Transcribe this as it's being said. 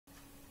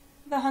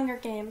The Hunger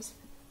Games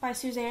by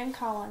Suzanne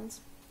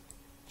Collins.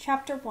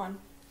 Chapter 1.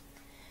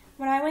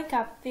 When I wake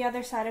up, the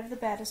other side of the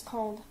bed is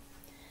cold.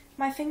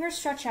 My fingers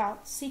stretch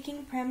out,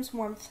 seeking Prim's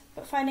warmth,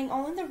 but finding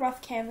only the rough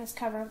canvas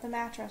cover of the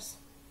mattress.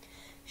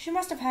 She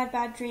must have had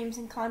bad dreams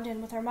and climbed in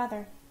with her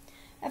mother.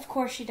 Of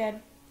course she did.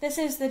 This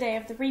is the day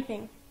of the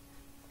reaping.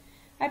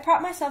 I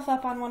prop myself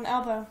up on one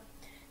elbow.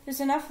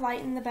 There's enough light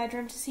in the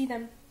bedroom to see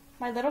them.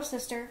 My little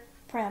sister,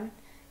 Prim,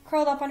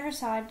 curled up on her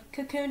side,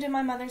 cocooned in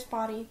my mother's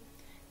body,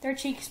 their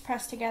cheeks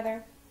pressed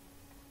together.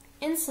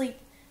 In sleep,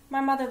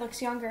 my mother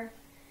looks younger,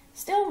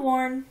 still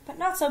worn, but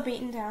not so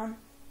beaten down.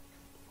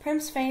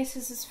 Prim's face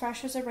is as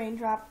fresh as a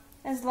raindrop,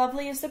 as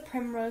lovely as the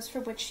primrose for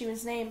which she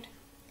was named.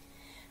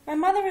 My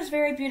mother was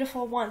very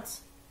beautiful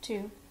once,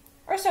 too,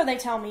 or so they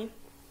tell me.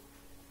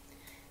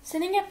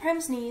 Sitting at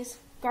Prim's knees,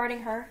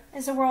 guarding her,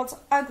 is the world's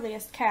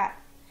ugliest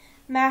cat.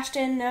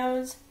 Mashed-in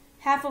nose,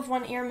 half of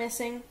one ear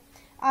missing,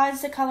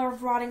 eyes the color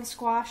of rotting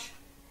squash.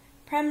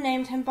 Prim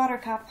named him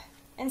Buttercup,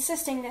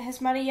 insisting that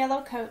his muddy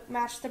yellow coat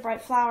matched the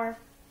bright flower.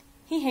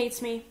 He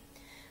hates me,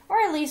 or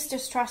at least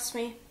distrusts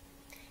me.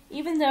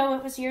 Even though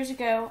it was years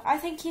ago, I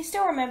think he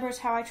still remembers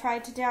how I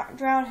tried to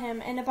drown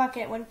him in a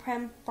bucket when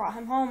Prim brought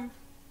him home.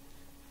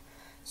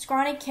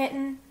 Scrawny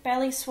kitten,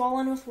 belly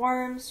swollen with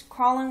worms,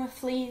 crawling with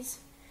fleas.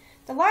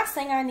 The last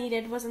thing I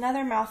needed was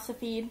another mouth to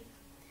feed.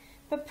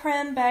 But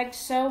Prim begged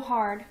so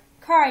hard,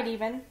 cried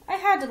even, I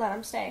had to let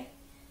him stay.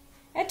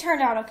 It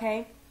turned out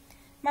okay.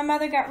 My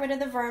mother got rid of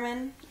the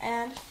vermin,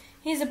 and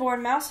he's a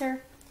born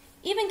mouser,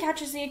 even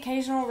catches the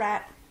occasional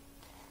rat.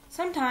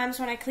 Sometimes,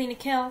 when I clean a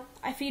kill,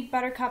 I feed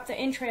Buttercup the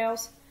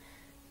entrails.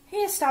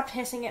 He has stopped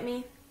hissing at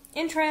me.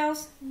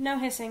 Entrails, no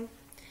hissing.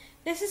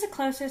 This is the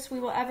closest we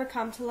will ever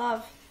come to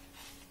love.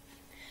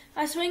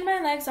 I swing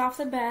my legs off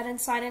the bed and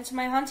slide into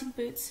my hunting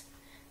boots,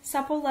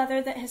 supple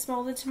leather that has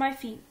molded to my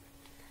feet.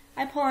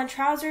 I pull on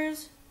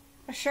trousers,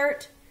 a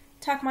shirt,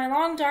 tuck my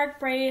long dark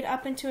braid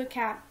up into a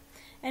cap,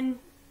 and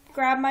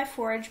grab my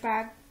forage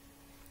bag.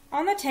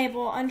 On the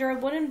table, under a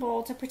wooden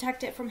bowl to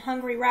protect it from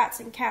hungry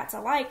rats and cats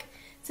alike,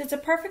 sits a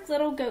perfect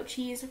little goat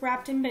cheese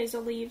wrapped in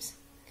basil leaves.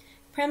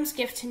 Prim's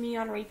gift to me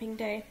on reaping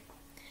day.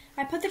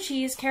 I put the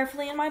cheese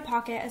carefully in my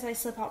pocket as I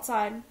slip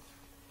outside.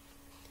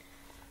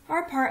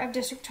 Our part of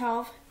District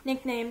 12,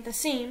 nicknamed the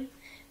Seam,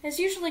 is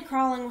usually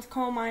crawling with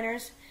coal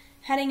miners,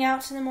 heading out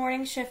to the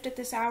morning shift at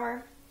this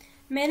hour.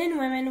 Men and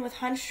women with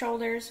hunched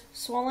shoulders,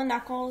 swollen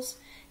knuckles,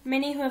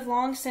 many who have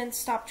long since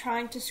stopped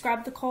trying to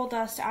scrub the coal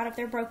dust out of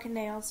their broken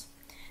nails,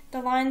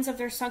 the lines of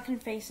their sunken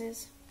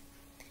faces.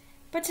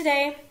 But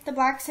today, the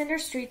black cinder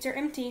streets are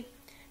empty.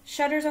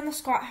 Shutters on the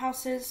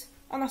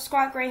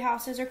squat gray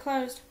houses are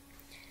closed.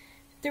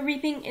 The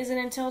reaping isn't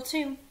until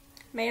 2.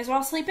 May as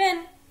well sleep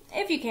in,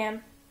 if you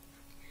can.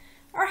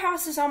 Our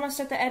house is almost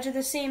at the edge of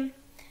the seam.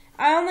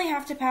 I only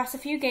have to pass a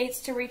few gates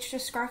to reach the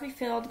scruffy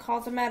field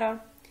called the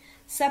meadow.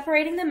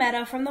 Separating the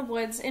meadow from the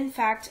woods, in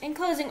fact,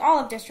 enclosing all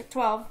of District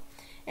 12,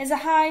 is a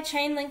high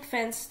chain-link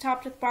fence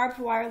topped with barbed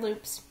wire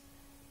loops.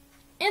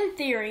 In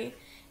theory,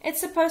 it's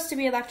supposed to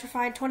be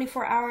electrified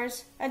 24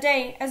 hours a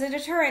day as a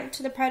deterrent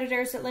to the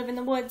predators that live in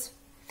the woods.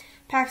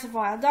 Packs of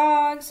wild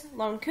dogs,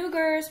 lone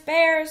cougars,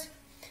 bears,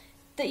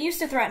 that used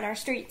to threaten our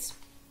streets.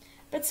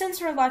 But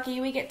since we're lucky,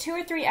 we get 2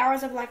 or 3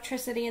 hours of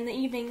electricity in the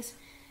evenings.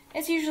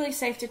 It's usually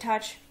safe to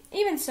touch.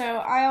 Even so,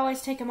 I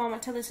always take a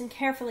moment to listen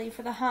carefully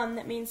for the hum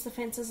that means the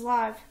fence is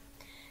live.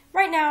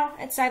 Right now,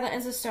 it's silent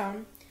as a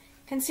stone.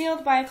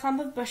 Concealed by a clump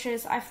of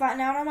bushes, I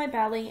flatten out on my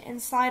belly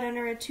and slide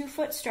under a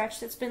 2-foot stretch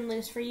that's been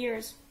loose for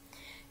years.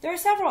 There are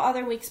several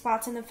other weak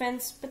spots in the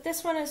fence, but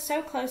this one is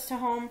so close to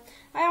home,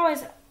 I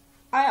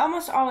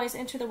almost always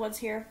enter the woods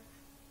here.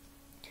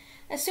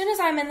 As soon as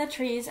I'm in the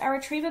trees, I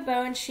retrieve a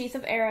bow and sheath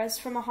of arrows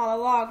from a hollow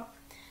log.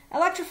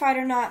 Electrified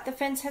or not, the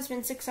fence has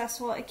been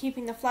successful at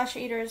keeping the flesh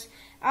eaters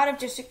out of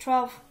District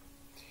 12.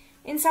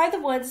 Inside the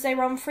woods, they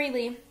roam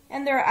freely,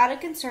 and there are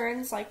added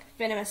concerns like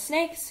venomous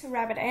snakes,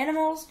 rabid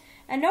animals,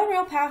 and no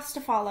real paths to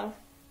follow.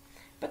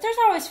 But there's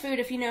always food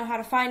if you know how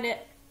to find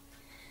it.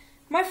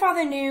 My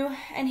father knew,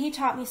 and he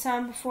taught me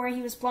some before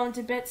he was blown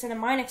to bits in a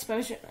mine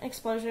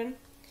explosion.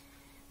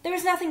 There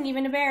was nothing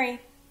even to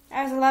bury.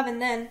 I was 11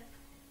 then.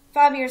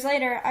 5 years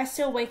later, I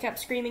still wake up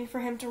screaming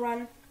for him to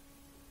run.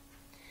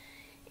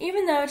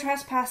 Even though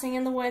trespassing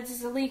in the woods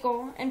is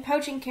illegal and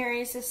poaching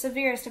carries the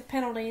severest of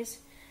penalties,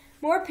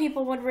 more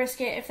people would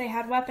risk it if they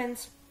had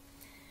weapons.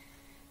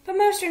 But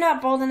most are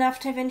not bold enough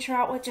to venture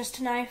out with just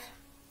a knife.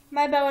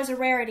 My bow is a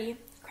rarity,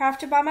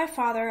 crafted by my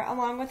father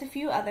along with a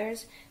few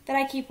others that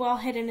I keep well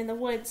hidden in the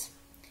woods,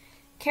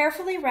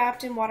 carefully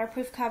wrapped in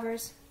waterproof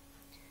covers.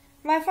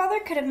 My father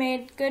could have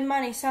made good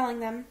money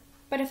selling them,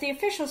 but if the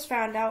officials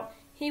found out,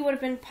 he would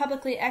have been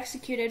publicly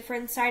executed for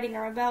inciting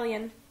a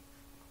rebellion.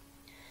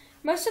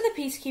 Most of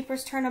the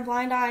peacekeepers turn a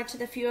blind eye to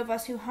the few of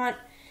us who hunt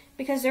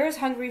because they're as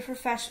hungry for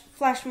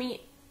fresh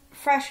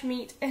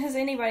meat as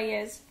anybody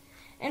is.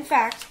 In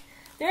fact,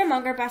 they're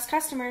among our best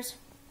customers.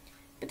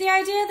 But the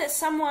idea that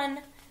someone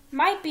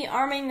might be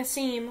arming the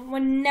seam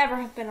would never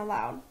have been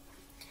allowed.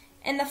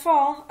 In the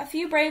fall, a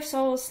few brave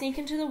souls sneak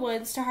into the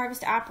woods to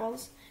harvest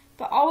apples,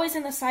 but always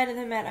in the side of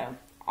the meadow,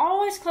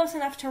 always close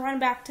enough to run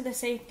back to the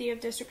safety of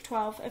District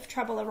 12 if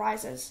trouble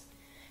arises.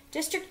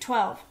 District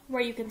 12,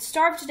 where you can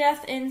starve to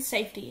death in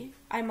safety,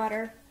 I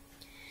mutter.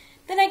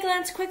 Then I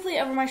glance quickly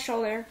over my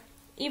shoulder.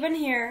 Even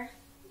here,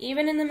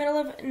 even in the middle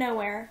of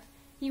nowhere,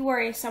 you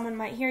worry someone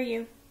might hear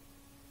you.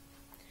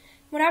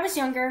 When I was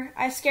younger,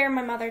 I scared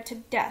my mother to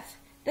death.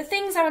 The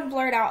things I would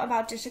blurt out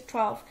about District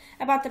 12,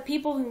 about the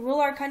people who rule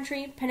our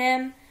country,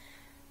 Panem,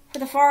 for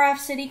the far-off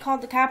city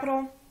called the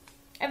capital.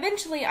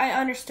 Eventually, I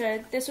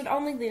understood this would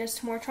only lead us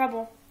to more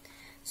trouble.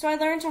 So I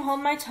learned to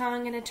hold my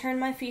tongue and to turn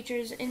my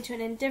features into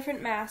an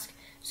indifferent mask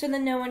so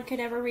that no one could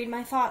ever read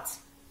my thoughts.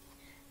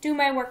 Do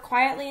my work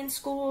quietly in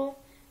school,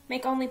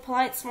 make only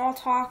polite small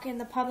talk in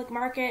the public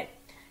market,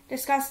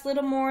 discuss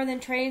little more than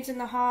trades in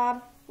the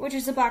hob, which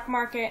is the black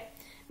market,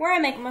 where I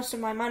make most of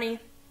my money.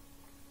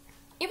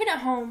 Even at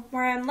home,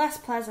 where I am less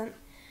pleasant,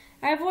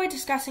 I avoid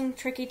discussing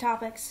tricky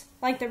topics,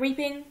 like the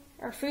reaping,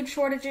 or food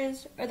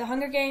shortages, or the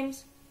Hunger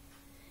Games.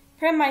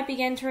 Prim might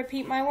begin to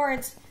repeat my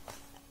words,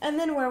 and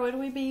then where would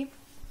we be?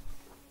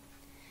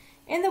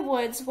 In the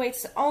woods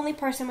waits the only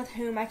person with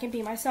whom I can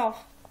be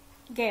myself,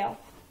 Gale.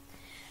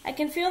 I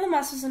can feel the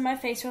muscles in my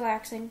face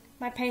relaxing,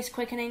 my pace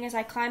quickening as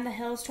I climb the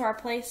hills to our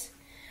place,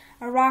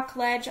 a rock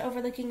ledge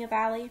overlooking a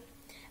valley.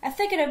 A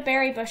thicket of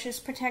berry bushes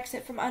protects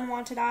it from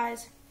unwanted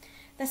eyes.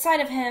 The sight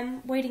of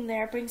him, waiting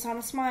there, brings on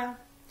a smile.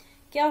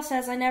 Gale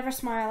says I never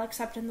smile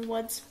except in the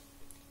woods.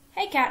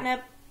 "Hey,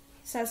 Catnip,"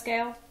 says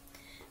Gale.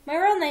 My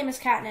real name is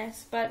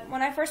Katniss, but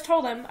when I first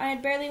told him, I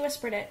had barely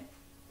whispered it.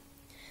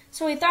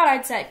 So he thought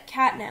I'd said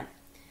catnip.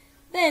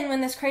 Then,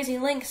 when this crazy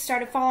lynx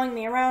started following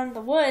me around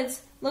the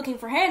woods, looking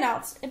for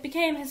handouts, it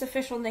became his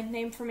official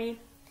nickname for me.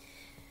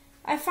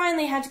 I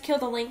finally had to kill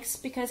the lynx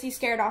because he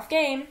scared off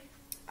game.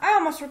 I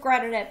almost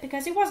regretted it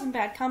because he wasn't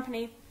bad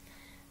company.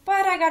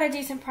 But I got a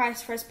decent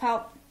price for his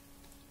pelt.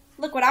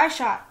 Look what I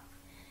shot.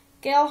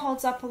 Gale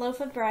holds up a loaf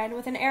of bread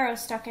with an arrow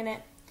stuck in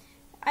it,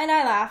 and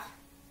I laugh.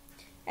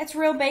 It's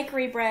real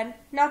bakery bread,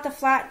 not the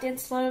flat,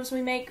 dense loaves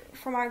we make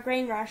from our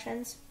grain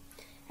rations.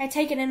 I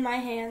take it in my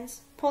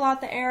hands, pull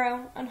out the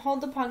arrow, and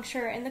hold the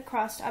puncture in the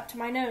crust up to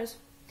my nose,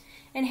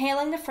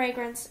 inhaling the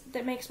fragrance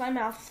that makes my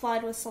mouth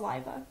flood with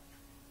saliva.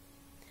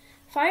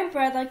 Fine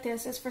bread like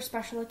this is for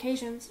special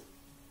occasions.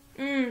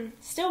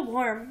 Still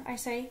warm, I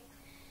say.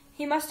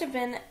 He must have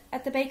been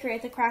at the bakery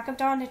at the crack of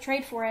dawn to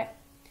trade for it.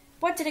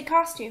 What did it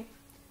cost you?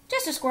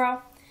 Just a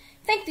squirrel.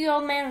 Think the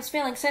old man was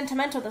feeling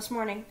sentimental this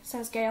morning,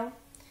 says Gale.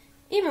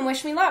 Even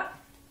wish me luck.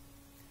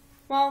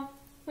 Well,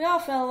 we all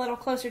feel a little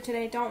closer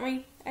today, don't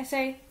we? I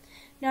say,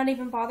 not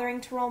even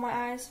bothering to roll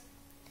my eyes.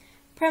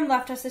 Prim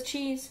left us the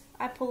cheese.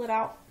 I pull it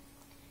out.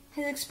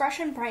 His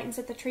expression brightens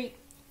at the treat.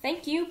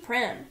 Thank you,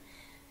 Prim.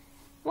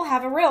 We'll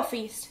have a real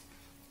feast.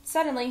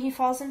 Suddenly he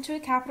falls into a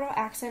capital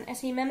accent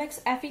as he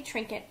mimics Effie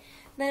Trinket,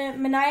 the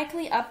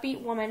maniacally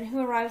upbeat woman who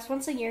arrives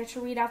once a year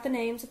to read out the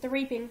names at the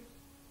reaping.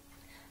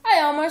 I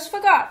almost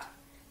forgot.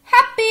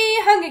 Happy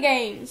Hunger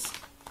Games!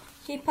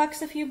 He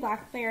plucks a few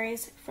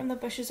blackberries from the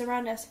bushes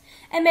around us.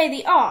 And may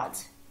the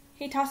odds!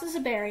 He tosses a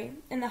berry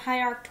in the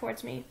high arc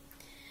towards me.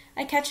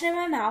 I catch it in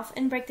my mouth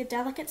and break the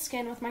delicate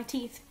skin with my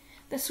teeth.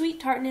 The sweet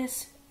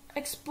tartness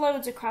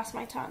explodes across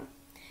my tongue.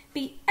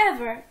 Be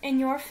ever in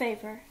your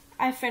favor,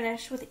 I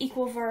finish with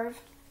equal verve.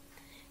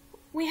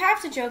 We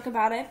have to joke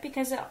about it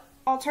because the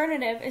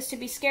alternative is to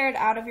be scared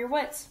out of your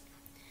wits.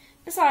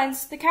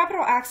 Besides, the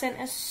capital accent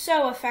is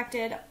so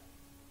affected,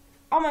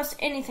 almost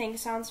anything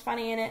sounds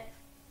funny in it.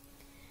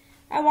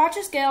 I watch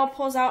as Gale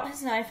pulls out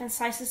his knife and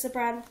slices the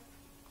bread.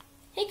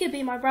 He could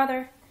be my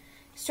brother.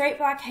 Straight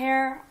black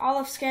hair,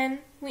 olive skin,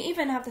 we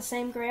even have the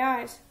same gray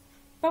eyes.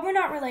 But we're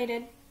not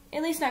related,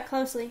 at least not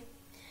closely.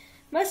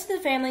 Most of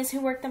the families who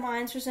work the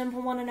mines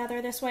resemble one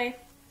another this way.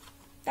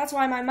 That's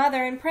why my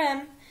mother and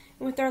Prim,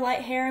 with their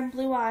light hair and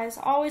blue eyes,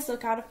 always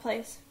look out of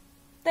place.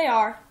 They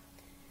are.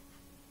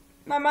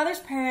 My mother's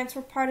parents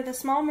were part of the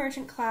small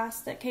merchant class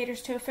that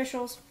caters to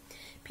officials,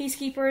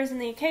 peacekeepers, and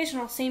the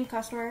occasional seam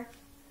customer.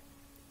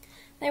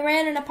 They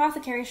ran an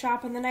apothecary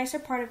shop in the nicer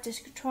part of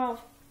District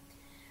 12.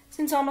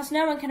 Since almost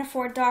no one can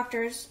afford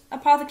doctors,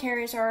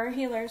 apothecaries are our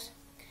healers.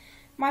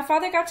 My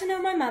father got to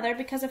know my mother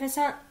because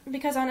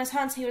on his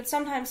hunts he would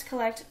sometimes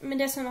collect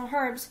medicinal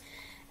herbs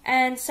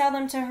and sell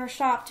them to her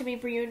shop to be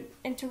brewed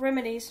into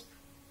remedies.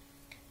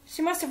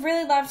 She must have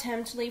really loved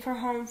him to leave her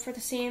home for the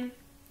seam.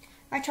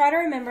 I try to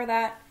remember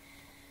that,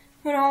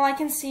 when all I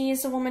can see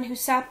is the woman who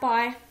sat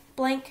by,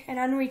 blank and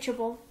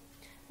unreachable,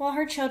 while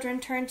her children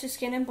turned to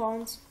skin and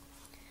bones.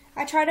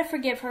 I try to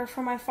forgive her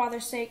for my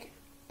father's sake,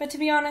 but to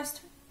be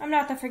honest, I'm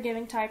not the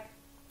forgiving type.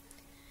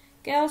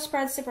 Gale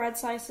spreads the bread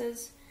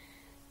slices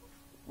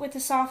with the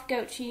soft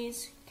goat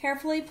cheese,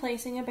 carefully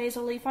placing a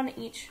basil leaf on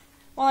each,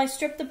 while I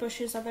strip the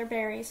bushes of their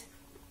berries.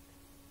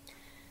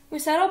 We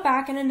settle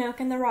back in a nook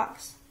in the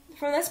rocks.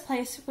 From this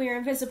place we are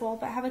invisible,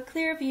 but have a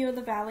clear view of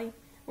the valley,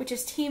 which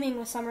is teeming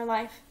with summer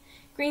life.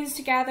 Greens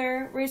to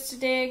gather, roots to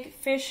dig,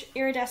 fish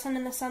iridescent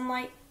in the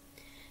sunlight.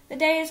 The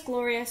day is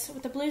glorious,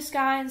 with a blue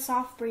sky and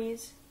soft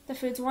breeze. The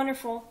food's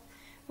wonderful,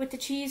 with the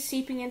cheese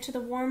seeping into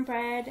the warm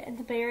bread and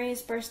the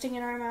berries bursting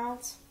in our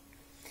mouths.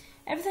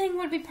 Everything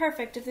would be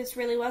perfect if this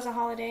really was a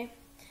holiday.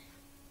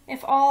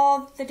 If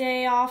all the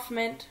day off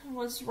meant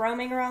was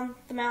roaming around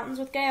the mountains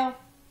with Gale,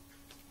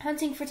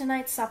 hunting for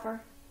tonight's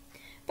supper.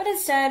 But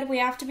instead, we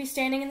have to be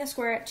standing in the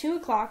square at 2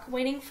 o'clock,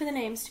 waiting for the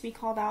names to be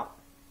called out.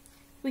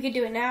 We could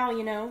do it now,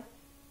 you know,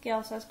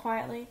 Gale says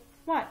quietly.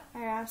 What?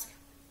 I ask.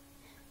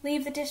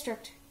 Leave the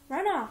district.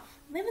 Run off.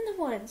 Live in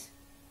the woods.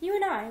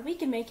 You and we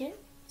can make it,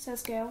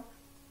 says Gale.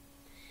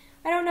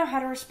 I don't know how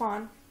to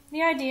respond.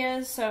 The idea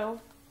is so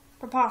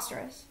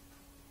preposterous.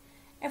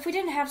 If we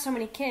didn't have so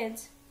many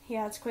kids, he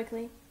adds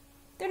quickly.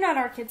 They're not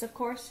our kids, of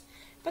course,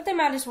 but they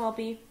might as well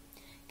be.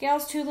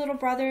 Gale's 2 little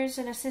brothers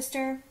and a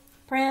sister,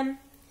 Prim,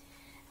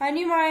 and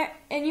you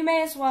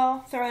may as well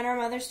throw in our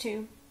mothers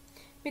too,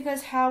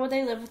 because how would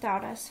they live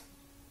without us?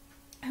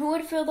 Who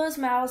would fill those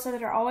mouths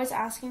that are always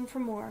asking for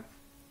more?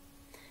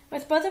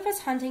 With both of us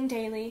hunting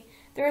daily,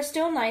 there are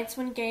still nights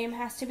when game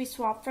has to be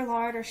swapped for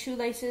lard or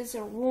shoelaces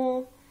or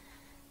wool.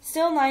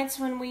 Still nights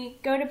when we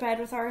go to bed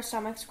with our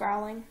stomachs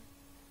growling.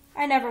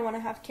 I never want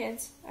to have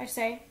kids, I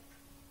say.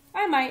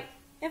 I might,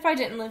 if I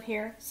didn't live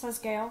here, says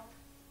Gale.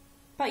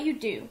 But you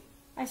do,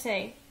 I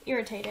say,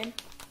 irritated.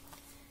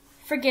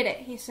 Forget it,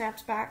 he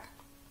snaps back.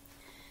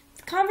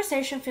 The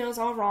conversation feels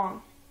all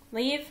wrong.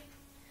 Leave?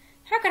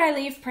 How could I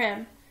leave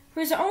Prim, who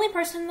is the only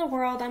person in the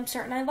world I'm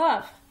certain I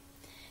love?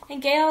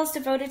 And Gale is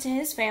devoted to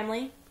his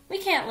family. We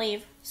can't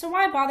leave, so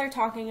why bother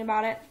talking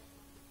about it?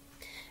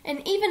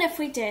 And even if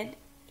we did,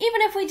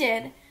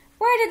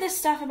 where did this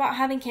stuff about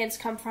having kids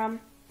come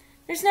from?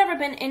 There's never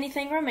been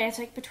anything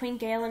romantic between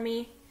Gale and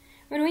me.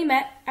 When we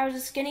met, I was a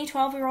skinny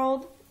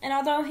 12-year-old, and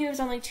although he was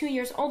only 2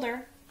 years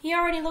older, he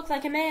already looked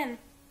like a man.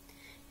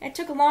 It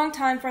took a long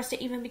time for us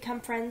to even become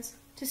friends,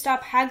 to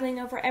stop haggling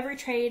over every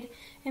trade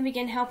and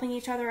begin helping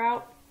each other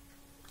out.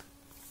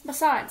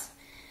 Besides,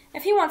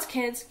 if he wants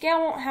kids, Gale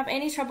won't have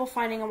any trouble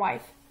finding a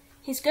wife.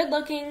 He's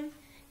good-looking,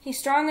 he's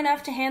strong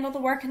enough to handle the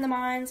work in the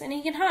mines, and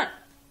he can hunt.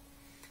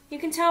 You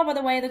can tell by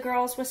the way the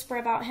girls whisper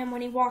about him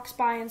when he walks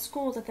by in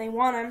school that they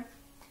want him.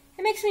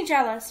 It makes me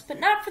jealous, but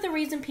not for the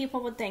reason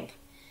people would think.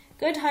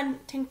 Good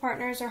hunting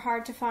partners are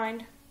hard to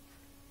find.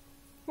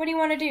 What do you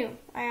want to do?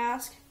 I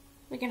ask.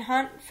 We can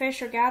hunt,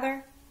 fish, or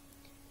gather.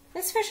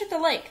 Let's fish at the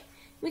lake.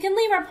 We can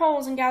leave our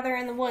poles and gather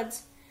in the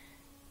woods.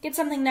 Get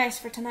something nice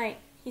for tonight,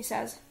 he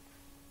says.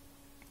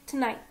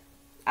 Tonight.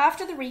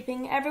 After the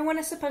reaping, everyone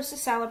is supposed to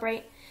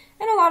celebrate,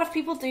 and a lot of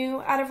people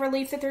do, out of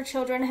relief that their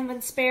children have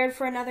been spared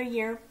for another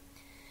year.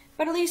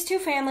 But at least 2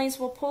 families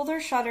will pull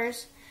their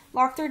shutters,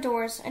 lock their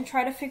doors, and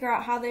try to figure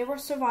out how they will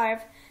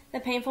survive the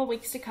painful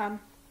weeks to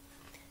come.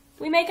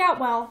 We make out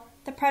well.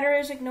 The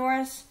predators ignore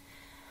us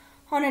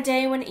on a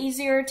day when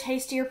easier,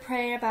 tastier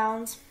prey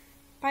abounds.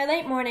 By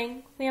late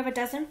morning, we have a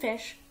dozen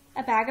fish,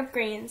 a bag of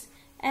greens,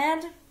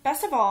 and,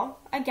 best of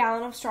all, a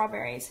gallon of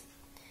strawberries.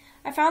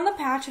 I found the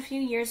patch a few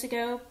years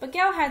ago, but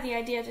Gale had the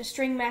idea to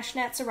string mesh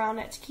nets around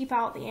it to keep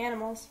out the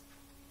animals.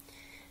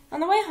 On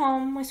the way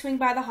home, we swing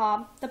by the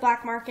Hob, the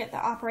black market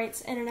that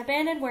operates in an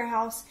abandoned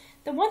warehouse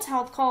that once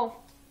held coal.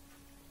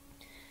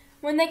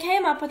 When they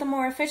came up with a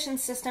more efficient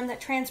system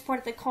that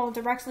transported the coal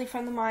directly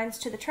from the mines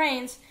to the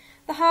trains,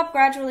 the Hob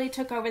gradually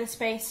took over the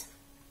space.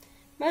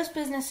 Most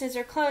businesses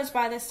are closed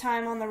by this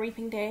time on the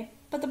reaping day,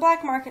 but the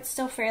black market's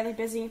still fairly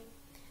busy.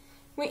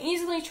 We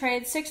easily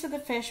trade 6 of the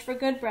fish for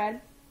good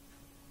bread,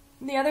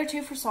 the other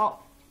 2 for salt.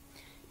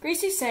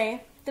 Greasy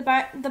Say,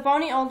 the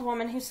bony old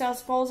woman who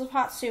sells bowls of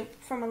hot soup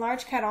from a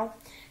large kettle,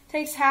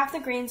 takes half the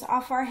greens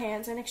off our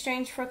hands in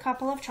exchange for a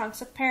couple of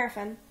chunks of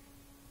paraffin.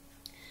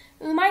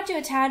 We might do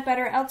a tad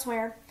better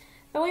elsewhere,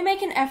 but we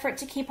make an effort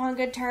to keep on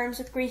good terms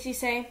with Greasy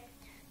Say.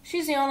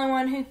 She's the only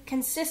one who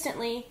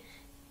consistently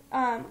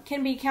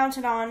can be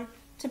counted on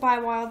to buy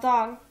wild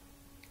dog.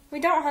 We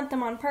don't hunt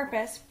them on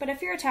purpose, but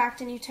if you're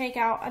attacked and you take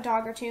out a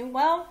dog or 2,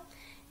 well,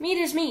 meat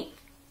is meat.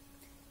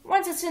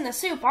 Once it's in the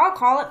soup, I'll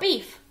call it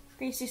beef,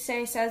 Greasy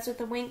Say says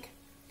with a wink.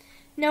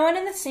 No one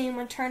in the scene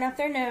would turn up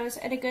their nose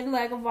at a good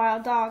leg of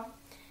wild dog,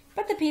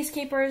 but the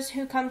peacekeepers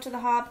who come to the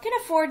Hob can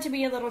afford to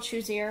be a little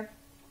choosier.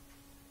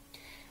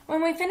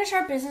 When we finish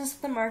our business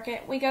at the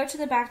market, we go to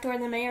the back door of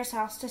the mayor's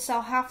house to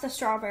sell half the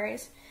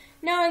strawberries,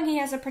 knowing he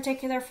has a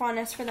particular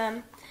fondness for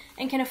them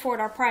and can afford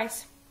our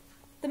price.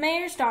 The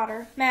mayor's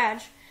daughter,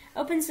 Madge,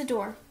 opens the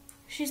door.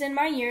 She's in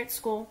my year at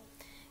school.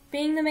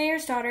 Being the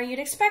mayor's daughter, you'd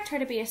expect her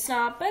to be a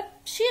snob, but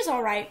she's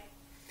all right.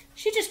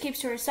 She just keeps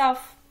to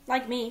herself,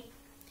 like me.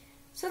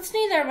 Since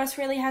neither of us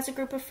really has a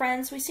group of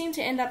friends, we seem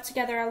to end up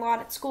together a lot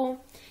at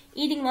school,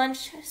 eating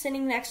lunch,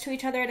 sitting next to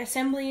each other at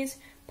assemblies,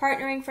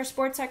 partnering for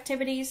sports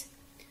activities.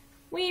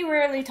 We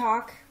rarely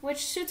talk,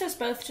 which suits us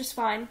both just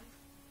fine.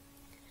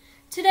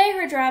 Today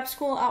her drab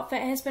school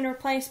outfit has been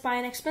replaced by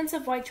an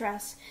expensive white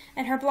dress,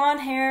 and her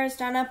blonde hair is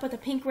done up with a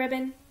pink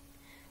ribbon.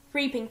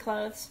 Reaping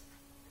clothes.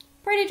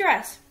 Pretty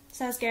dress,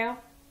 says Gale.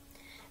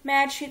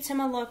 Madge shoots him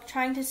a look,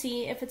 trying to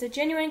see if it's a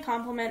genuine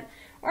compliment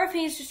or if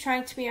he's just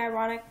trying to be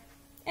ironic.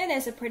 It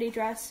is a pretty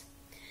dress,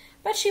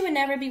 but she would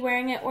never be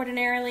wearing it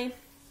ordinarily.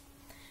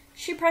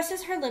 She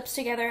presses her lips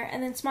together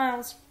and then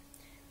smiles.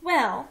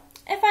 Well,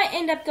 if I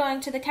end up going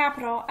to the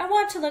capital, I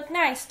want to look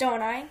nice,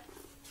 don't I?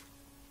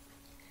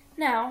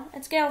 Now,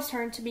 it's Gail's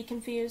turn to be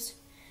confused.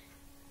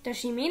 Does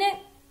she mean it,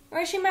 or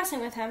is she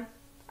messing with him?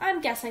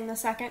 I'm guessing the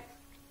second.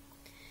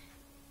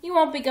 You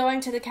won't be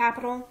going to the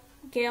capital,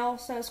 Gail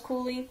says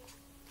coolly.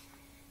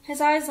 His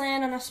eyes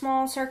land on a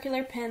small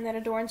circular pin that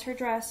adorns her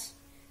dress.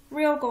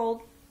 Real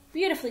gold,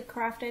 beautifully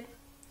crafted.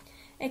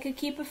 It could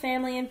keep a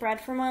family in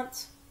bread for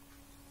months.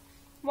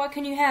 What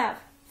can you have?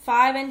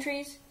 5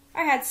 entries?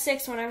 I had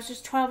 6 when I was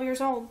just 12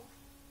 years old.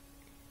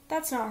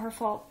 That's not her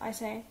fault, I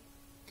say.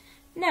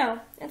 No,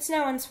 it's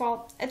no one's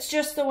fault. It's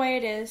just the way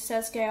it is,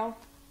 says Gail.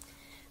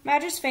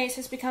 Madge's face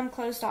has become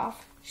closed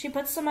off. She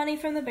puts the money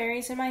from the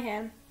berries in my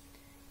hand.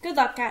 Good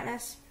luck,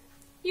 Katniss.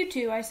 You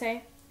too, I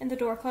say, and the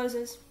door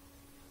closes.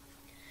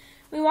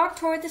 We walk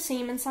toward the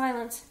seam in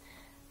silence.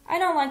 I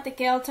don't like that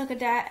Gail took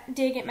a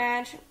dig at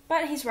Madge,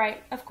 but he's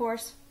right, of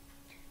course.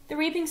 The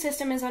reaping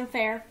system is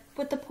unfair,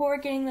 with the poor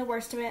getting the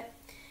worst of it.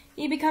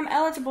 You become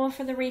eligible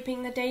for the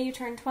reaping the day you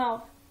turn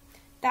 12.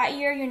 That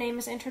year your name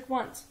is entered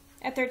once,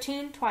 at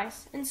 13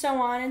 twice, and so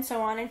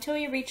on until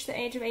you reach the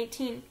age of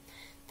 18,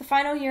 the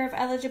final year of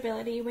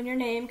eligibility when your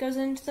name goes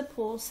into the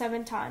pool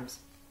 7 times.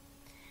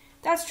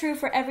 That's true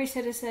for every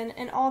citizen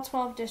in all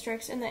 12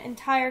 districts in the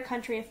entire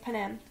country of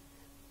Panem.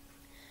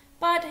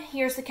 But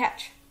here's the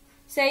catch.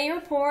 Say you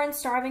were poor and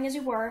starving as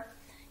you were,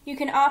 you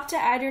can opt to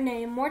add your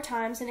name more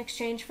times in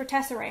exchange for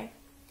tesserae.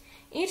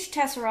 Each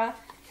tessera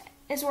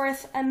is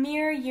worth a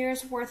mere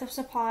year's worth of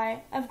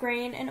supply of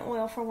grain and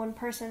oil for one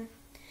person.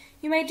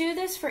 You may do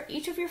this for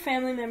each of your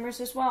family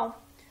members as well.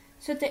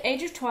 So at the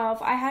age of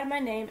 12, I had my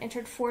name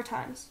entered 4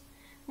 times.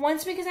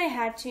 Once because I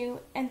had to,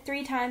 and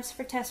 3 times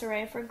for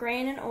tesserae for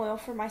grain and oil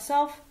for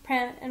myself,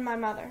 Prem, and my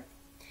mother.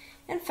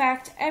 In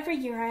fact, every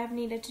year I have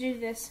needed to do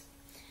this,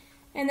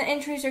 and the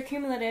entries are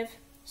cumulative.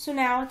 So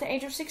now, at the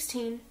age of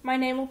 16, my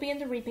name will be in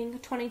the reaping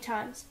 20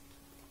 times.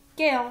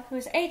 Gail, who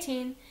is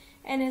 18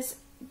 and has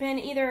been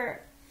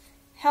either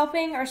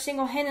helping or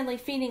single-handedly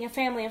feeding a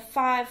family of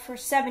 5 for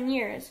 7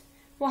 years,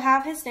 will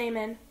have his name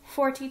in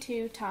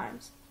 42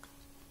 times.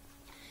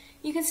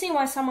 You can see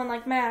why someone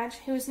like Madge,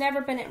 who has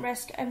never been at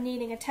risk of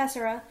needing a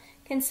tessera,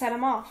 can set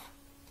him off.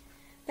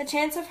 The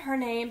chance of her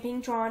name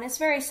being drawn is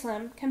very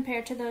slim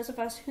compared to those of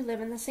us who live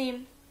in the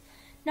seam.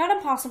 Not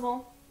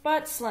impossible,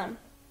 but slim.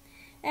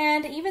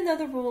 And even though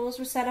the rules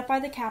were set up by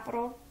the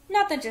capital,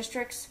 not the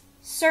districts,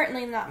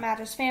 certainly not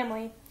Madge's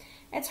family,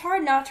 it's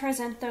hard not to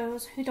resent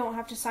those who don't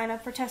have to sign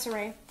up for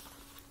tesserae.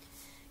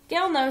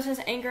 Gail knows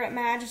his anger at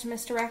Madge is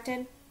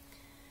misdirected.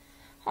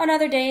 On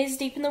other days,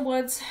 deep in the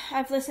woods,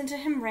 I've listened to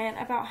him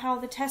rant about how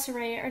the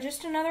tesserae are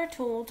just another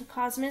tool to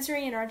cause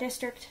misery in our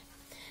district,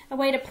 a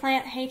way to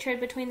plant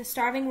hatred between the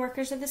starving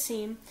workers of the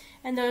seam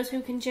and those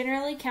who can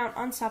generally count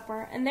on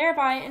supper, and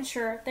thereby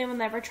ensure they will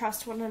never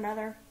trust one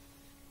another.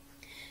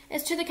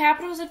 It's to the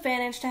capital's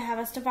advantage to have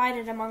us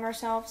divided among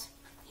ourselves,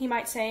 he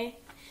might say,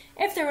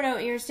 if there were no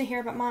ears to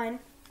hear but mine.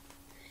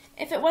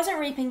 If it wasn't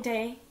reaping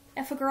day,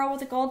 if a girl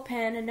with a gold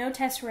pen and no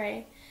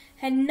tesserae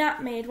had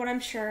not made what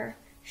I'm sure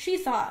she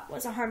thought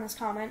was a harmless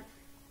comment.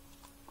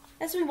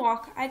 As we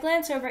walk, I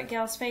glance over at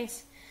Gail's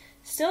face,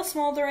 still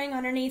smoldering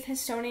underneath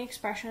his stony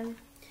expression.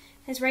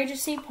 His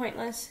rages seem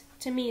pointless,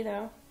 to me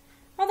though,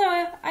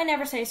 although I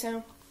never say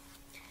so.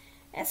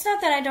 It's not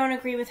that I don't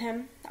agree with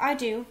him. I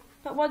do.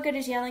 But what good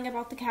is yelling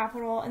about the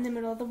capital in the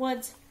middle of the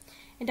woods?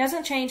 It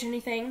doesn't change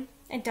anything.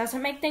 It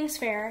doesn't make things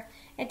fair.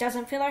 It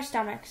doesn't fill our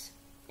stomachs.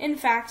 In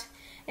fact,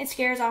 it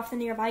scares off the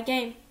nearby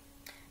game.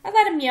 I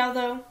let him yell,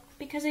 though,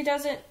 because he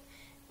does it,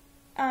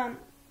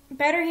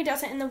 better he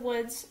does it in the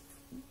woods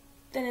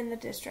than in the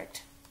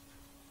district.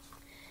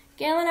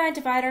 Gail and I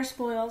divide our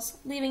spoils,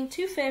 leaving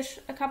 2 fish,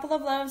 a couple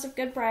of loaves of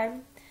good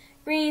bread,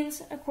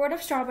 greens, a quart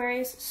of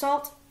strawberries,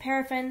 salt,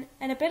 paraffin,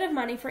 and a bit of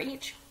money for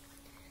each.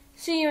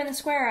 See you in the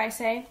square, I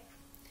say.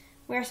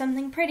 Wear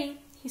something pretty,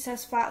 he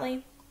says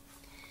flatly.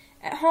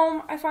 At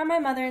home, I find my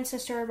mother and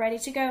sister are ready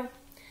to go.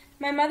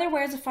 My mother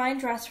wears a fine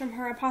dress from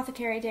her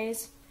apothecary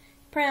days.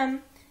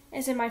 Prem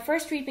is in my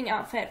first reaping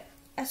outfit,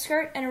 a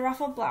skirt and a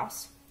ruffled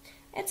blouse.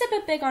 It's a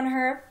bit big on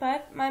her,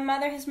 but my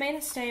mother has made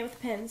it stay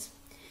with pins.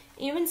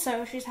 Even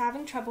so, she's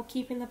having trouble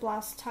keeping the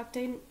blouse tucked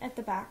in at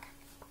the back.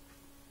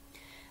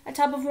 A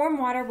tub of warm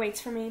water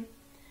waits for me.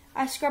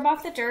 I scrub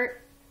off the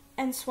dirt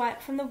and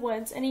sweat from the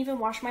woods and even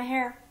wash my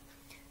hair.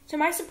 To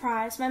my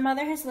surprise, my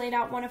mother has laid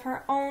out one of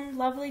her own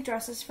lovely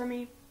dresses for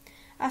me,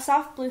 a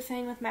soft blue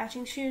thing with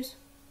matching shoes.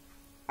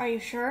 Are you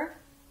sure?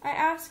 I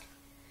ask.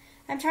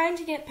 I'm trying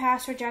to get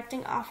past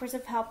rejecting offers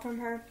of help from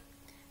her.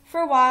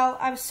 For a while,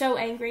 I was so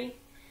angry.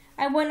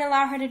 I wouldn't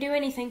allow her to do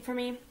anything for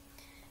me.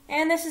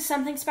 And this is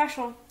something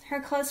special. Her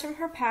clothes from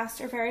her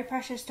past are very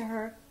precious to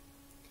her.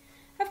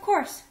 Of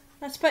course.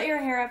 Let's put your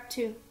hair up,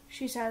 too,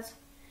 she says.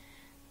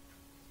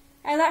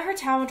 I let her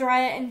towel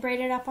dry it and braid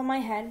it up on my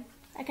head.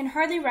 I can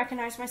hardly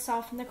recognize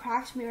myself in the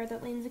cracked mirror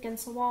that leans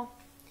against the wall.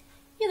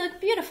 You look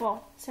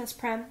beautiful, says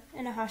Prem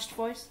in a hushed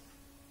voice.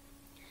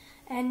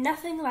 And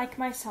nothing like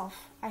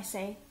myself, I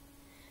say.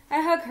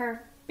 I hug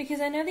her,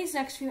 because I know these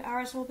next few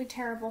hours will be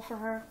terrible for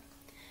her.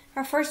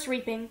 Her first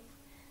reaping.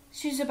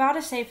 She's about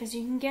as safe as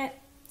you can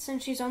get,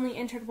 since she's only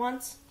entered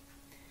once.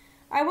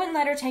 I wouldn't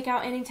let her take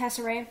out any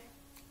tesserae,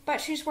 but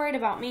she's worried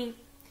about me,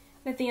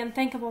 that the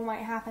unthinkable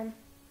might happen.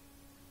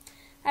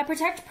 I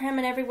protect Prim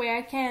in every way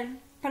I can,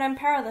 but I'm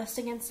powerless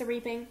against the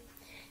reaping.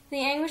 The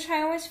anguish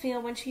I always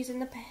feel when she's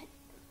in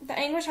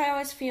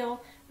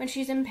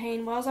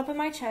pain wells up in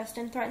my chest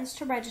and threatens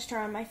to register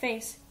on my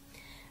face.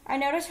 I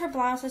notice her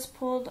blouse is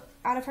pulled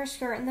out of her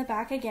skirt in the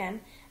back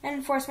again,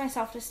 and force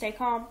myself to stay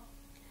calm.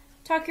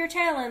 "Tuck your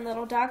tail in,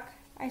 little duck,"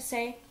 I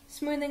say,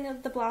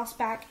 smoothing the blouse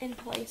back in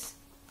place.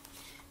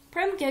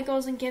 Prim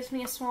giggles and gives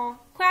me a small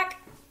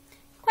quack.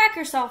 "Quack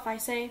yourself," I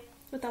say,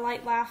 with a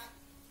light laugh.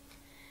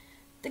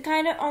 The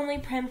kind that only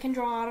Prim can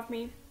draw out of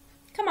me.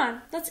 "Come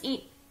on, let's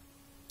eat,"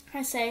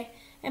 I say,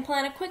 and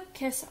plant a quick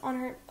kiss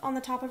on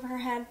the top of her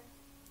head.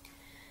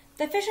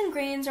 The fish and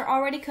greens are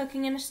already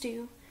cooking in a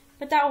stew,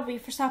 but that will be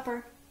for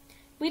supper.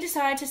 We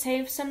decide to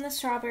save some of the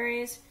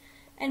strawberries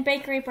and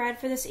bakery bread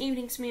for this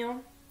evening's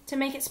meal, to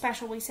make it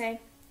special, we say.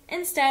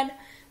 Instead,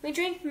 we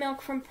drink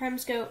milk from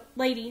Prim's goat,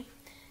 Lady,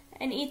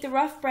 and eat the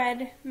rough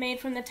bread made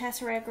from the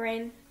tesserae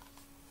grain,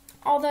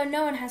 although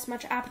no one has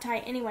much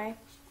appetite anyway.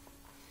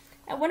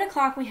 At 1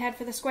 o'clock we head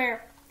for the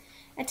square.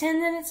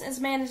 Attendance is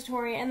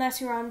mandatory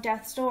unless you are on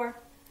death's door.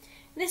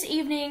 This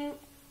evening,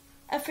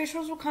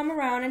 officials will come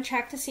around and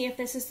check to see if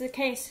this is the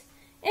case.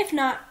 If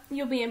not,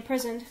 you'll be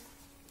imprisoned.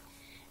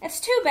 It's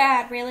too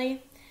bad,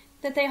 really,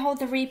 that they hold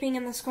the reaping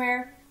in the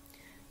square,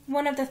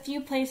 one of the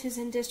few places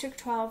in District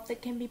 12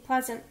 that can be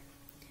pleasant.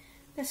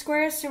 The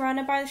square is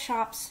surrounded by the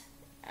shops,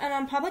 and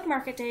on public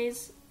market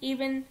days,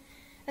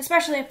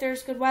 especially if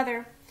there's good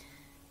weather,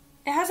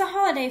 it has a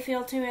holiday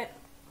feel to it.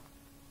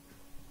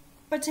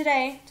 But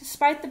today,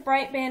 despite the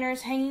bright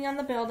banners hanging on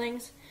the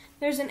buildings,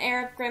 there's an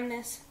air of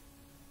grimness.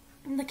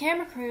 And the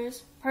camera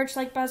crews, perched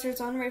like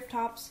buzzards on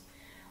rooftops,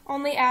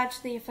 only add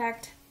to the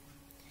effect.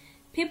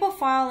 People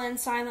file in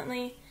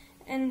silently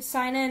and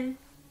sign in.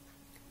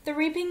 The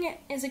reaping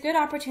is a good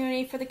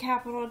opportunity for the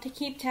Capitol to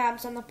keep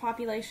tabs on the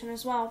population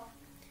as well.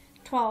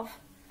 12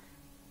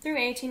 through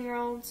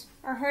 18-year-olds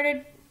are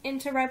herded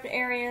into red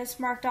areas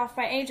marked off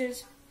by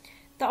ages,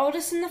 the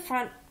oldest in the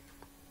front,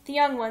 the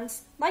young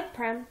ones, like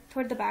Prim,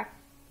 toward the back.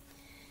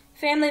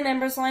 Family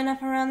members line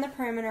up around the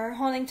perimeter,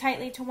 holding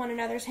tightly to one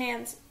another's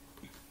hands.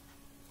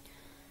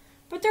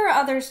 But there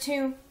are others,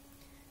 too,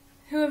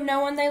 who have no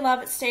one they love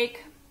at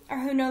stake, or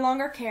who no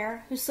longer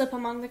care, who slip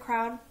among the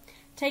crowd,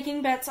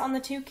 taking bets on the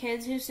 2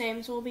 kids whose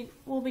names will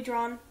be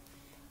drawn.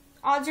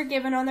 Odds are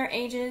given on their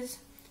ages,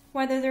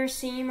 whether they're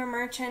seam or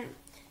merchant,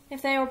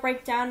 if they will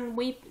break down and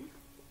weep.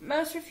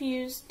 Most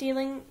refuse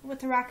dealing with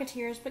the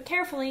racketeers, but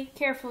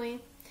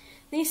carefully,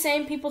 these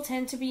same people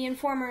tend to be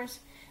informers,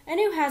 and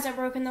who hasn't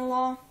broken the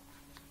law?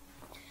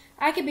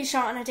 I could be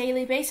shot on a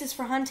daily basis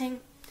for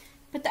hunting,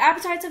 but the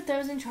appetites of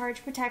those in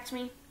charge protect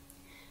me.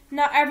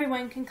 Not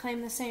everyone can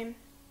claim the same.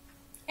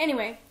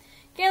 Anyway,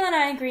 Gail and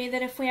I agree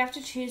that if we have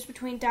to choose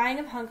between dying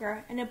of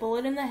hunger and a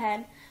bullet in the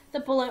head, the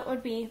bullet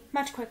would be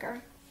much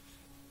quicker.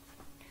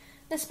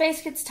 The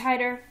space gets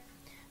tighter,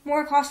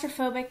 more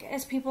claustrophobic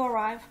as people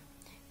arrive.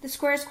 The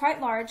square is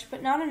quite large,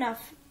 but not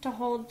enough to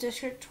hold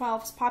District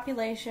 12's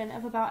population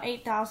of about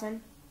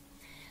 8,000.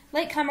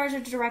 Latecomers are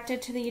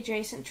directed to the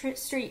adjacent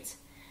streets,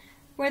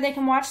 where they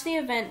can watch the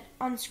event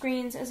on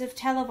screens as if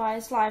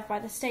televised live by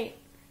the state.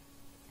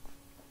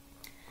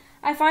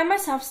 I find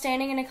myself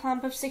standing in a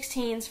clump of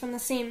 16s from the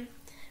seam.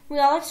 We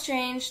all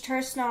exchange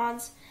terse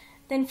nods,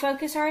 then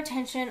focus our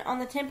attention on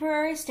the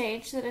temporary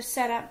stage that is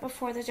set up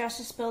before the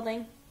Justice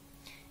Building.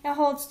 It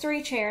holds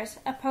 3 chairs,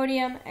 a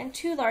podium, and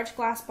 2 large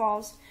glass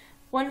balls,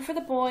 one for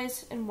the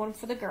boys and one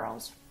for the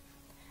girls.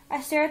 I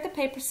stare at the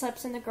paper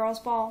slips in the girls'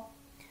 ball.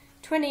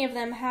 20 of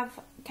them have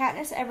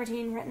Katniss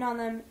Everdeen written on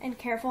them in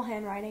careful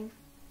handwriting.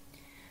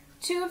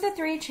 2 of the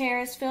 3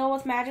 chairs fill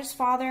with Madge's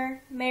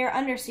father, Mayor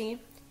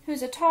Undersea,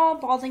 who's a tall,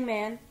 balding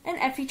man, and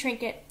Effie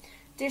Trinket,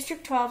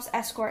 District 12's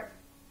escort,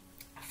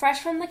 fresh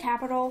from the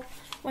Capitol,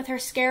 with her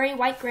scary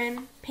white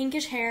grin,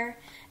 pinkish hair,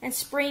 and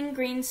spring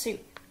green suit.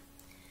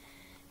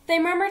 They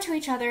murmur to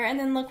each other and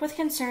then look with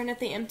concern at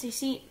the empty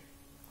seat.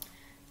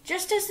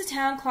 Just as the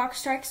town clock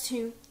strikes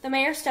 2, the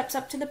mayor steps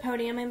up to the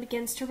podium and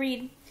begins to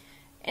read.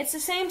 It's the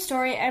same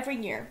story every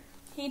year.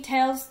 He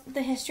tells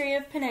the history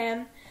of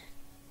Panem,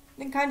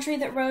 the country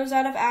that rose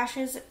out of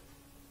ashes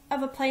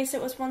of a place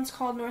that was once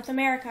called North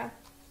America.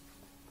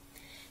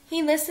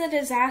 He lists the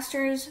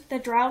disasters, the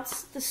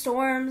droughts, the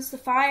storms, the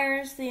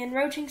fires, the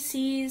enroaching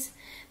seas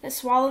that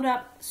swallowed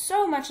up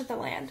so much of the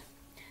land,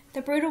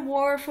 the brutal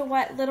war for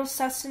what little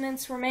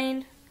sustenance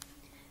remained.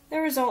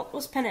 The result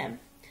was Panem,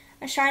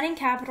 a shining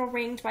capital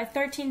ringed by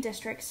 13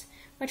 districts,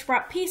 which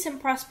brought peace and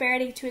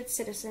prosperity to its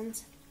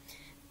citizens.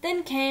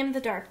 Then came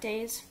the dark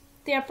days,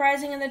 the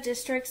uprising of the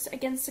districts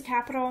against the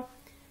capital.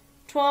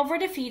 12 were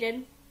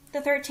defeated,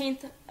 the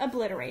 13th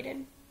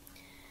obliterated.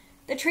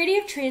 The Treaty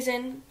of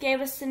Treason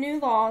gave us the new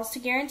laws to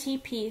guarantee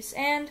peace,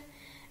 and,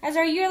 as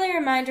our yearly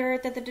reminder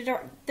that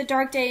the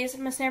dark days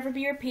must never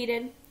be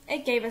repeated,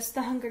 it gave us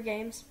the Hunger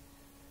Games.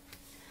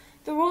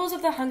 The rules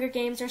of the Hunger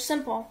Games are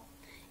simple.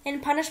 In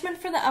punishment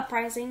for the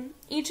uprising,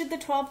 each of the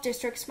 12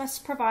 districts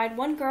must provide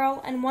one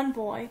girl and one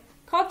boy,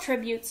 called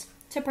tributes,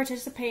 to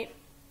participate.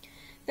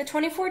 The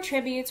 24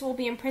 tributes will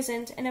be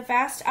imprisoned in a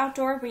vast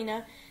outdoor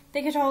arena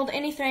that could hold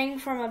anything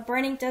from a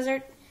burning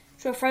desert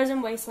to a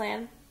frozen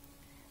wasteland.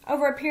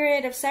 Over a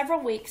period of several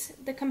weeks,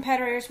 the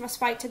competitors must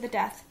fight to the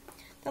death.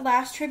 The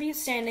last tribute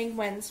standing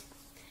wins.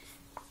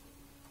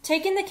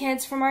 Taking the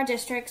kids from our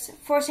districts,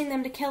 forcing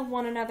them to kill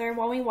one another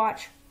while we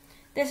watch.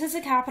 This is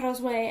the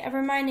capital's way of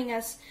reminding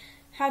us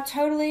how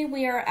totally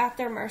we are at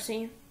their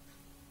mercy.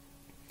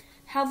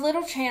 How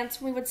little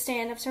chance we would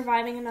stand of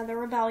surviving another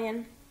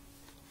rebellion.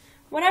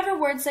 Whatever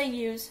words they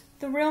use,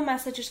 the real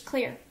message is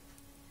clear.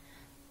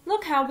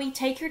 Look how we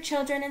take your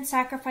children and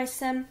sacrifice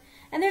them,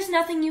 and there's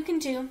nothing you can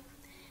do.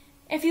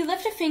 If you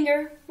lift a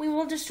finger, we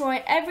will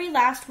destroy every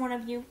last one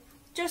of you,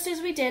 just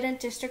as we did in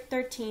District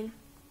 13.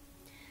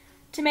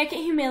 To make it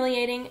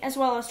humiliating as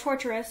well as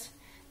torturous,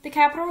 the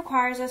capital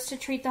requires us to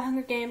treat the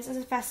Hunger Games as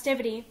a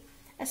festivity,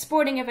 a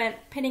sporting event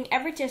pitting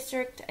every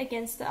district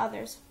against the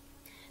others.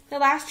 The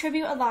last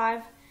tribute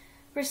alive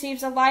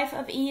receives a life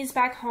of ease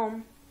back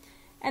home,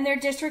 and their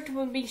district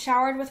will be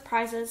showered with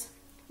prizes,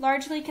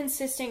 largely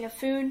consisting of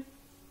food.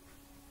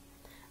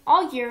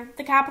 All year,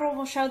 the capital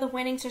will show the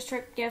winning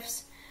district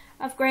gifts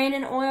of grain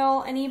and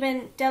oil and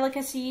even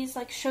delicacies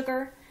like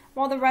sugar,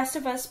 while the rest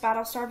of us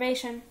battle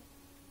starvation.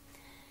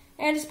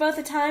 And it's both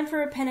a time for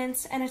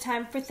repentance and a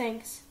time for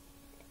thanks,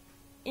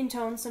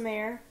 intones the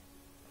mayor.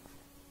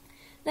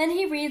 Then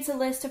he reads a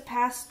list of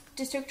past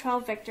District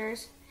 12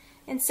 victors.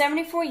 In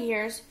 74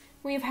 years,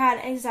 we have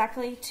had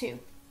exactly 2.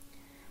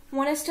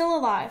 One is still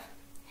alive,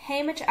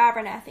 Hamish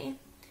Abernathy,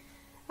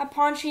 a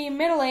paunchy,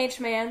 middle-aged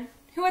man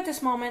who at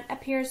this moment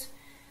appears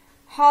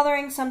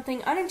hollering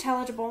something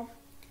unintelligible,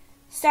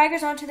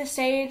 staggers onto the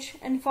stage,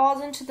 and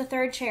falls into the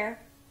third chair.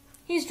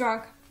 He's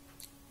drunk.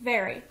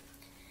 Very.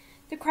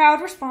 The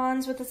crowd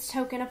responds with its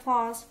token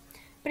applause,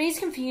 but he's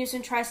confused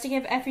and tries to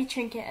give Effie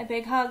Trinket a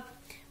big hug,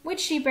 which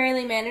she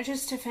barely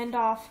manages to fend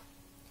off.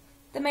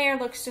 The mayor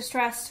looks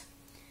distressed.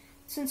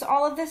 Since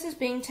all of this is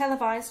being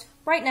televised,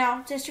 right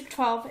now District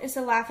 12 is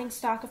the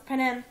laughingstock of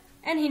Panem,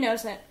 and he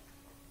knows it.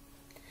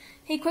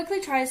 He quickly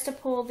tries to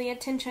pull the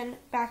attention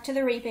back to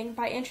the reaping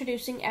by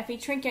introducing Effie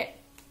Trinket.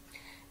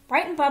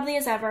 Bright and bubbly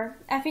as ever,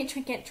 Effie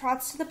Trinket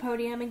trots to the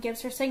podium and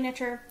gives her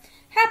signature,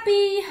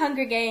 "Happy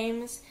Hunger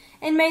Games,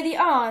 and may the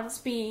odds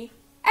be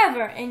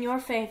ever in your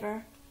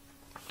favor."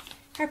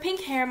 Her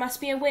pink hair must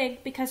be a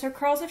wig because her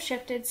curls have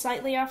shifted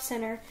slightly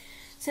off-center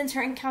since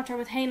her encounter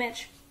with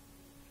Hamish.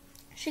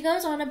 She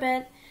goes on a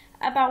bit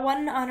about what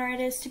an honor it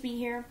is to be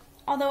here,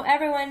 although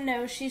everyone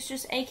knows she's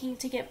just aching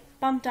to get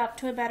bumped up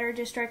to a better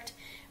district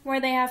where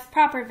they have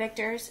proper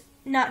victors,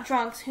 not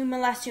drunks who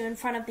molest you in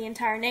front of the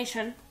entire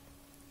nation.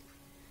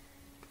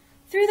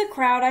 Through the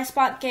crowd I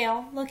spot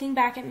Gale looking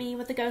back at me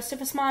with the ghost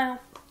of a smile.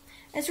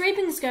 As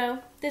reapings go,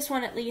 this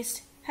one at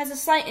least has a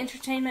slight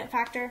entertainment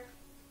factor.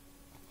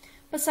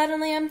 But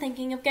suddenly I'm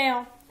thinking of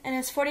Gale and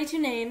his 42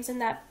 names in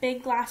that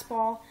big glass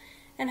ball,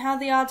 and how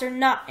the odds are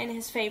not in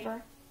his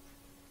favor.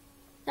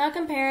 Not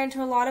compared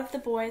to a lot of the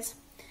boys.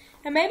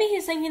 And maybe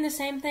he's thinking the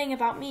same thing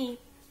about me,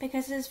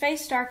 because his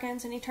face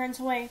darkens and he turns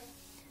away.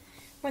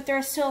 But there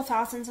are still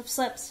thousands of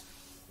slips.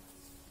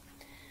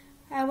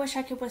 I wish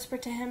I could whisper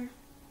to him.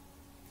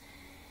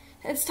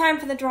 It's time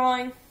for the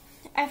drawing.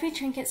 Effie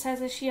Trinket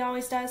says as she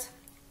always does,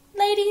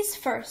 "Ladies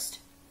first,"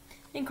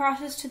 and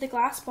crosses to the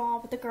glass ball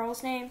with the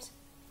girls' names.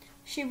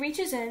 She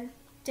reaches in,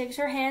 digs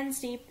her hands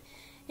deep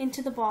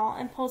into the ball,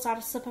 and pulls out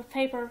a slip of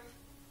paper.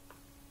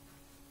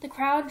 The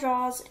crowd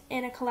draws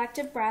in a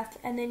collective breath,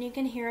 and then you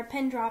can hear a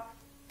pin drop.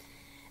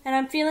 And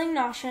I'm feeling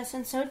nauseous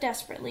and so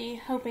desperately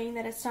hoping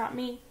that it's not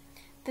me,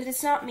 that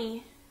it's not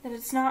me, that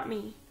it's not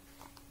me.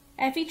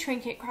 Effie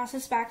Trinket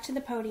crosses back to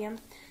the podium,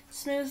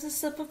 smooths the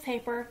slip of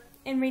paper,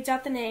 and reads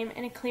out the name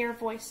in a clear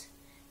voice.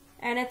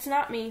 And it's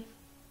not me.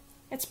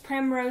 It's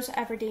Primrose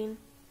Everdeen.